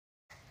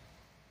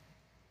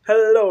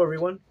Hello,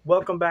 everyone.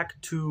 Welcome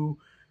back to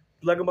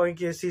Lego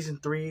Monkie Season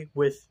 3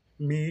 with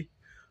me.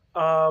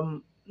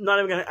 Not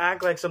even going to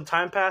act like some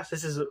time passed.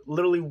 This is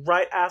literally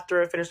right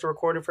after I finished the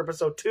recording for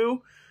episode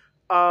 2.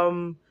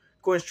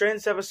 Going straight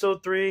into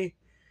episode 3.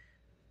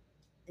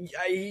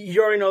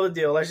 You already know the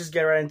deal. Let's just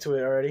get right into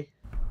it already.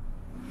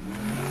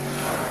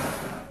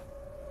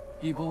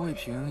 一波未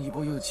平，一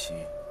波又起，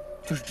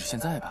就是指现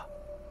在吧。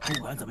不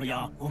管怎么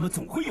样，我们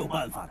总会有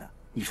办法的。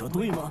你说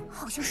对吗？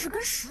好像是跟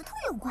石头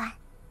有关。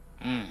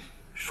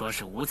说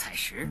是五彩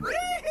石。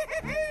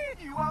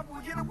女娲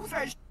补天的五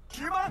彩石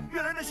吗？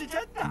原来那是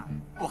真的，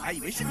我还以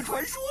为是个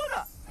传说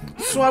呢。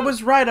So I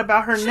was right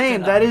about her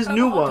name. That is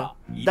Nuwa.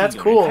 That's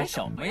cool.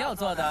 我们要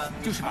做的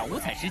就是把五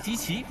彩石集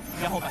齐，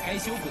然后把该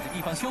修补的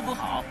地方修补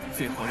好，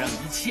最后让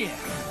一切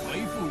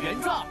恢复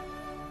原状。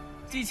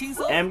既轻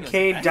松。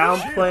MK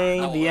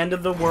downplaying the end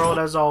of the world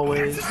as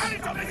always.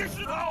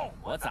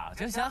 我早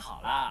就想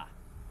好了，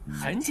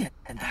很简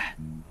单，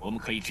我们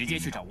可以直接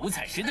去找五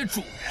彩石的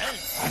主人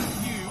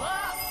女娲。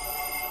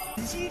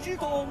晨曦之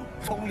宫，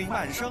丛林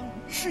漫生，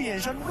赤焰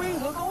山巍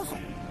峨高耸。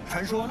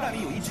传说那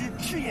里有一只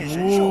赤焰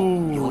神兽，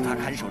由它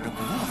看守着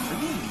古老的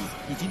秘密，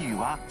以及女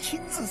娲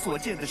亲自所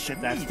见的神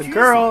秘 That's the 居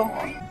girl. 所。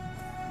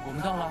我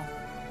们到了，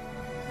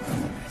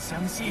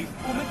相信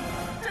我们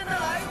真的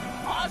来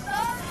爬山。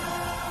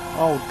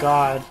Oh,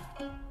 God.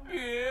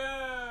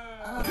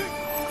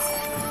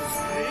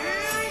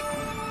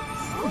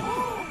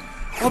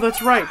 Oh,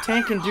 that's right.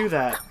 Tank can do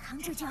that.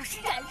 这就要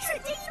施展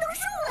瞬间移动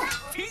术了。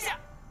停下，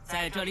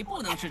在这里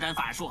不能施展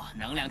法术，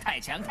能量太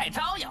强太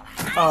招摇了。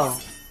Oh.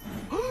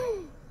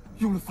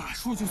 用了法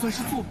术就算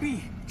是作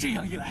弊，这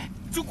样一来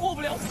就过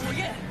不了火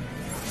焰。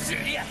试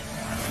炼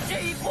这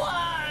一关。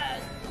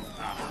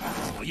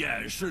火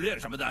焰试炼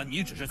什么的，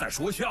你只是在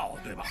说笑，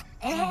对吧？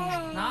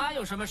哪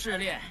有什么试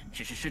炼，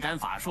只是施展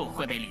法术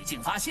会被李靖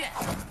发现。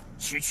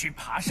区区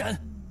爬山，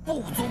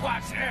不足挂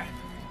齿。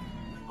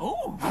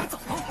哦，走。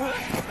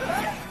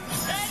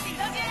山顶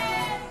上见。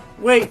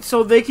Wait,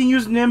 so they can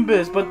use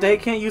Nimbus, but they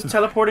can't use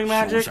teleporting 休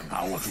magic? 想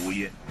打我主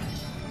意！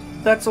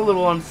 That's a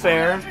little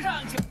unfair. 很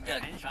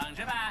爽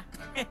是吧？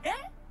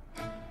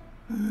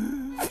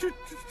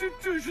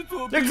这是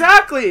作弊。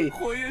 Exactly!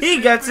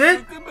 He gets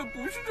it! 根本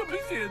不是这么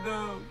写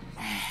的。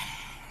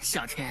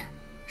小天，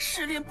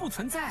试炼不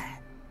存在，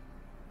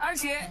而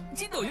且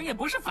筋斗云也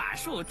不是法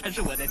术，他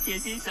是我的贴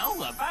心小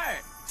伙伴儿，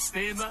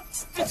对吗？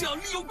这叫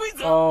利用规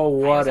则。 Oh,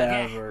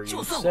 whatever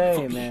you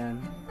say,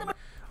 man.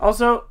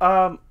 Also,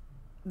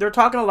 they're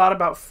talking a lot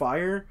about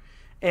fire,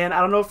 and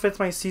I don't know if it's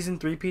my season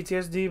 3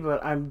 PTSD,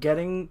 but I'm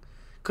getting,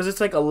 because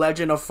it's like a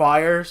legend of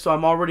fire, so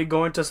I'm already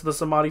going to the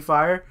Samadhi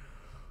fire.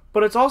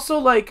 But it's also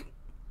like,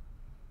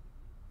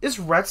 is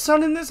Red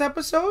Sun in this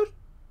episode?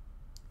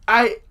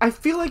 I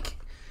feel like,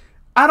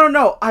 I don't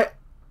know, I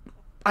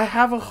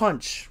have a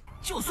hunch.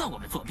 就算我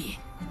们作弊，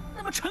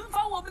那么惩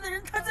罚我们的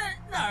人他在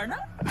哪儿呢？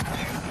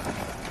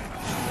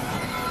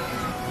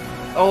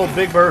 Oh,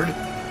 Big Bird.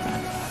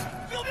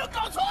 有没有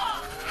搞错？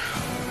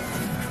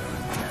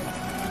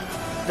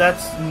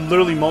 That's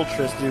literally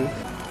Moltres, dude.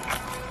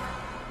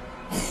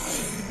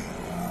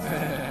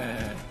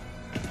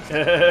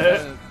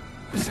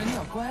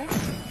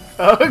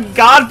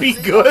 God be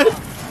good.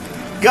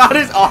 God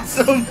is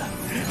awesome.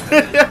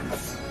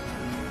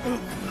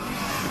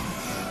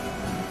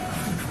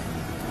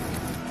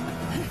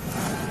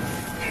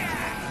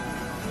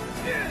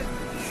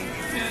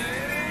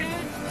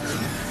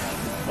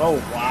 Oh,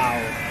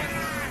 wow.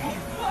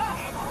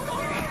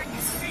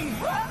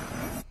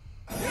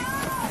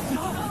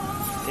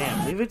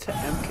 Damn, leave it to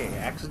MK.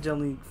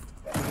 Accidentally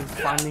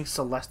finding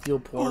celestial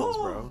portals,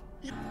 bro.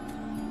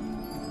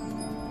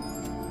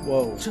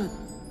 Whoa.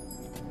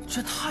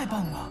 这太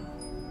棒了！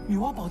女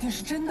娲宝殿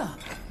是真的。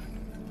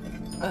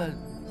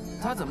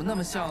它怎么那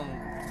么像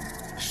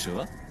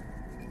蛇？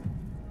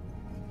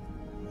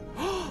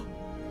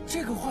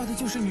这个画的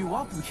就是女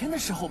娲补天的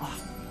时候吧？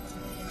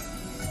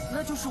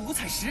那就是五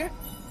彩石。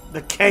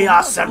 The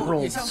Chaos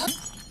Emeralds.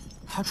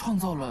 他创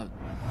造了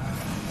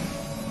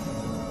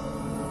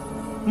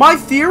My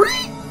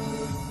theory?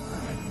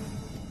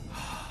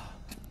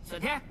 小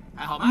天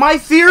还好吗？ My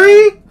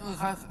theory?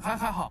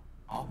 还好。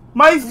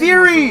 My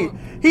theory!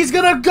 He's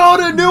gonna go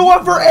to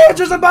Nuwa for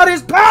answers about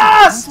his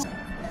past!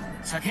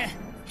 小天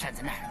站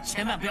在那儿，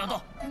千万不要动。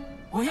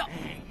我要。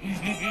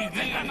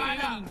在干嘛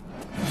呢？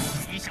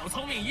你小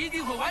聪明一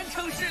定会完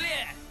成试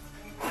炼。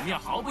我们要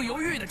毫不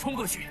犹豫地冲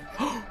过去。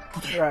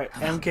不对。 Right,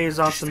 MK is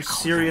on some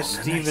serious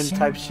Steven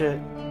type shit.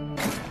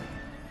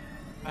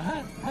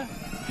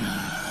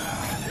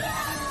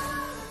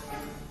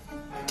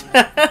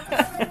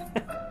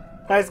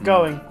 Nice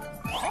going.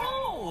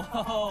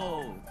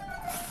 哦，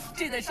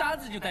这袋沙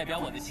子就代表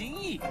我的心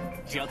意，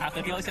只要它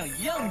和雕像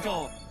一样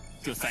重，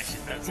就算是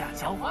等价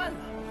交换了，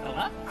懂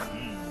了？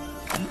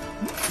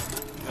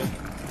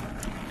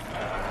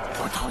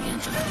我讨厌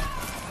这里。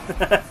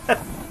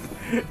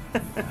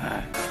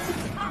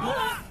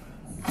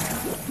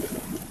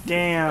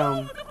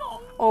Damn.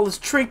 All his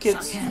小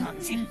trinkets. 天冷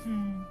静，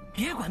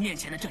别管面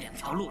前的这两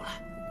条路了，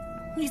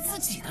你自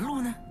己的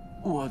路呢？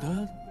我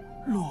的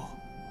路，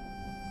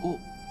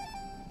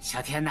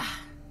小天呐，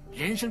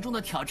人生中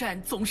的挑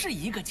战总是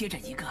一个接着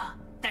一个，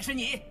但是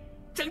你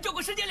拯救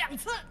过世界2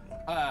次。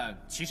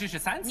其实是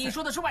3次。你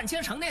说的是万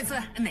千城那次，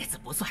那次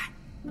不算。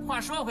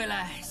话说回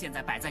来，现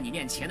在摆在你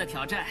面前的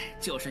挑战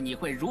就是你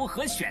会如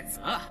何选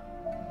择，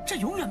这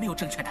永远没有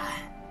正确答案。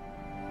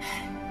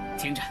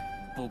听着，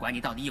不管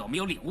你到底有没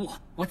有领悟，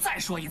我再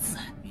说一次，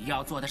你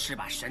要做的是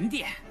把神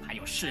殿、还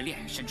有试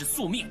炼，甚至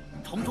宿命，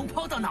统统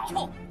抛到脑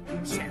后，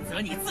选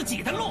择你自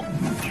己的路。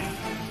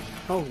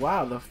Oh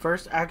wow, the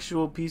first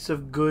actual piece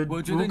of good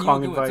我觉得你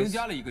Wukong 又给我增 advice.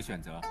 加了一个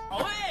选择。哦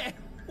喂，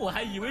我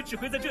还以为只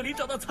会在这里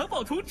找到藏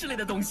宝图之类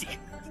的东西，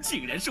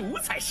竟然是五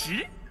彩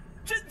石，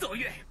真走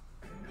运！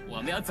我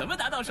们要怎么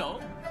拿到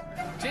手？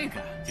这个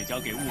就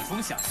交给悟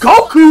空想。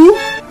Goku!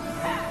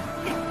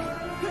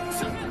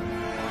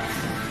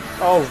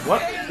 Oh,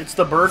 what? It's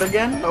the bird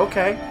again?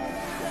 Okay.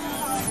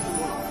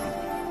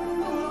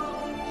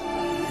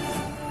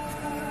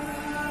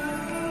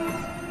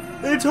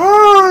 It's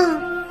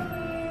her!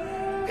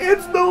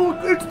 It's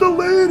the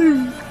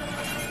lady!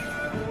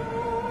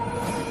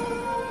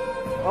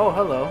 Oh,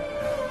 hello.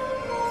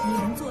 你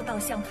能做到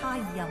像他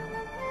一样吗？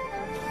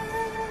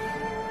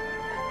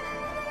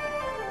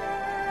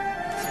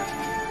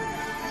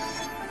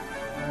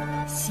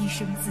牺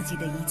牲自己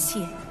的一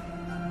切，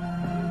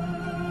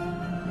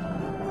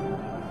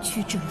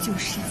去拯救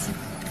世界。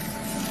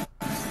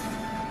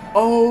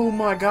Oh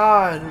my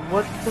god,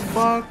 what the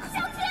fuck?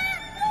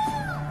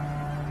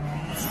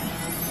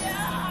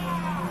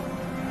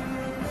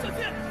 小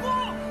天，不，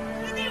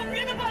一定有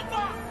别的办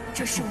法。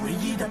这是唯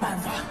一的办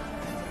法。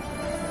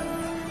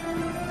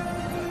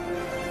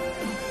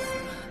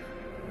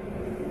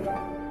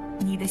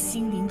你的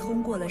心灵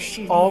通过了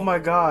试炼。Oh my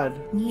god.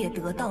 你也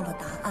得到了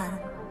答案，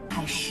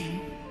海石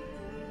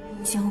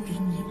交给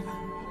你了。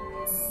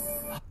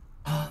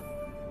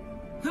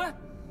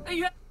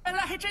原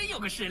来还真有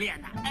个试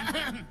炼呢。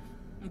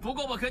不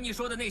过我跟你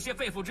说的那些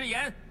肺腑之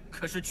言，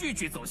可是句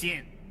句走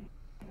心。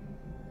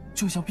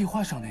就像壁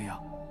画上那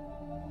样，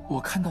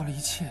我看到了一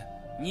切。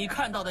你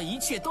看到的一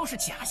切都是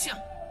假象，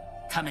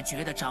他们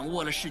觉得掌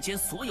握了世间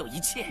所有一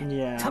切，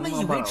 Yeah, 他们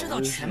以为知道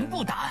全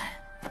部答案，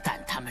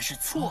但他们是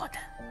错的。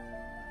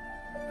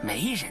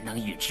没人能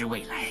预知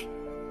未来。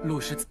路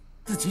是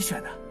自己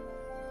选的。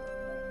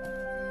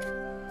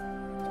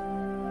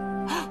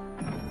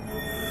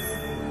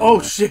Oh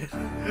shit.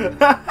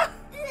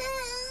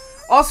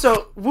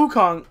 Also,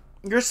 Wukong,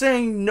 you're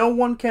saying no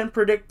one can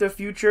predict the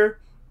future,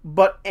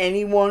 but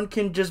anyone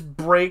can just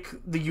break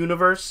the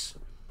universe?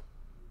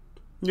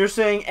 You're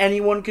saying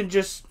anyone can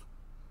just,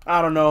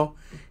 I don't know,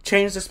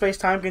 change the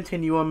space-time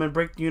continuum and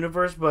break the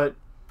universe, but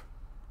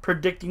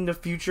predicting the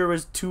future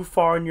is too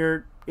far in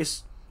your...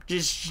 is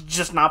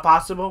just not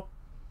possible?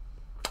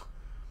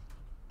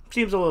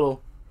 Seems a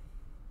little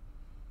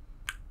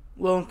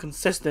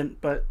inconsistent,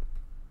 but...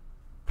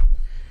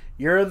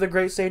 You're the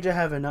great sage of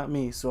heaven, not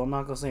me, so I'm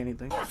not gonna say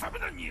anything.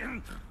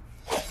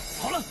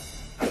 好了，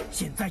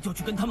现在就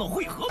去跟他们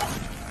会合吧。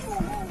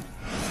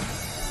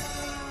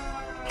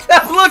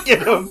Look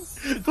at him!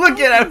 Look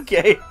at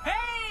MK! 嘿，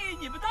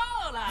你们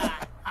到了！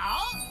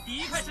好，第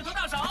一块石头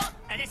到手，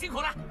大家辛苦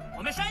了，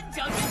我们山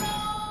脚见喽。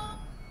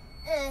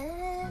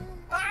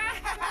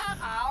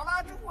好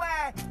了，诸位，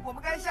我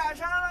们该下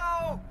山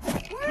喽。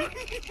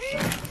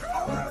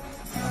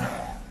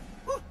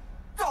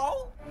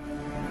走。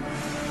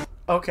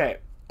 Okay,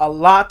 a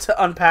lot to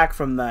unpack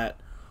from that.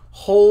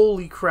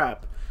 Holy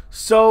crap.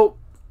 So,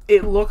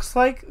 it looks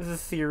like the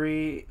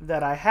theory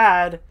that I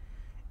had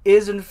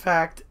is in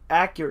fact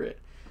accurate.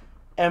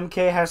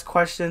 MK has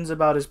questions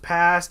about his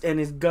past and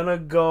is gonna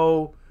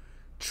go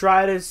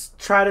try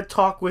to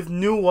talk with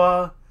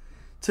Nuwa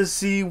to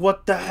see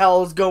what the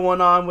hell is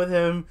going on with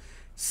him.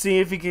 See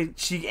if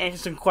she can answer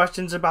some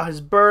questions about his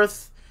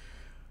birth.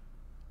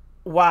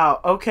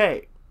 Wow,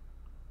 okay.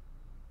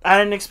 I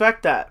didn't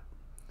expect that.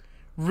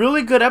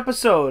 Really good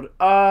episode.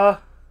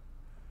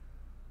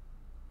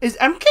 Is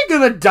MK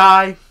gonna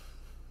die?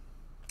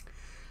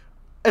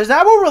 Is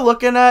that what we're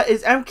looking at?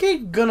 Is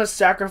MK gonna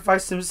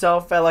sacrifice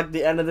himself at like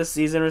the end of the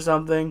season or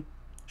something?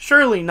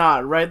 Surely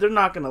not, right? They're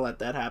not gonna let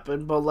that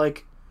happen. But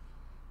like,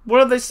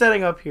 what are they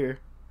setting up here?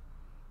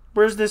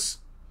 Where's this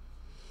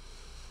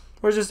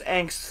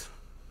angst?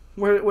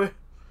 Where?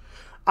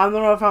 I don't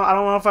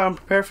know if I'm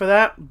prepared for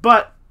that.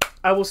 But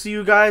I will see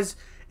you guys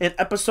in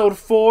episode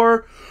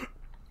 4.